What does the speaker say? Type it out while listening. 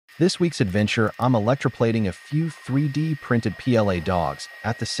This week's adventure, I'm electroplating a few 3D printed PLA dogs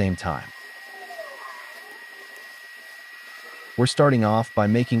at the same time. We're starting off by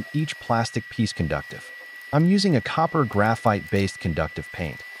making each plastic piece conductive. I'm using a copper graphite-based conductive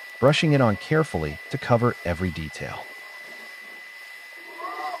paint, brushing it on carefully to cover every detail.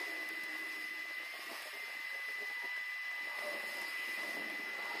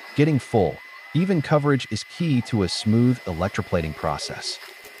 Getting full, even coverage is key to a smooth electroplating process.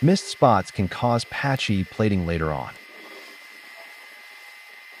 Missed spots can cause patchy plating later on.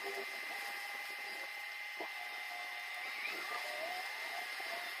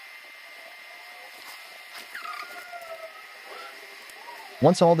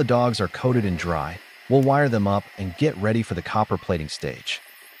 Once all the dogs are coated and dry, we'll wire them up and get ready for the copper plating stage.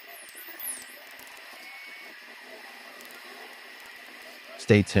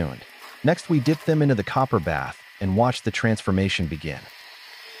 Stay tuned. Next, we dip them into the copper bath and watch the transformation begin.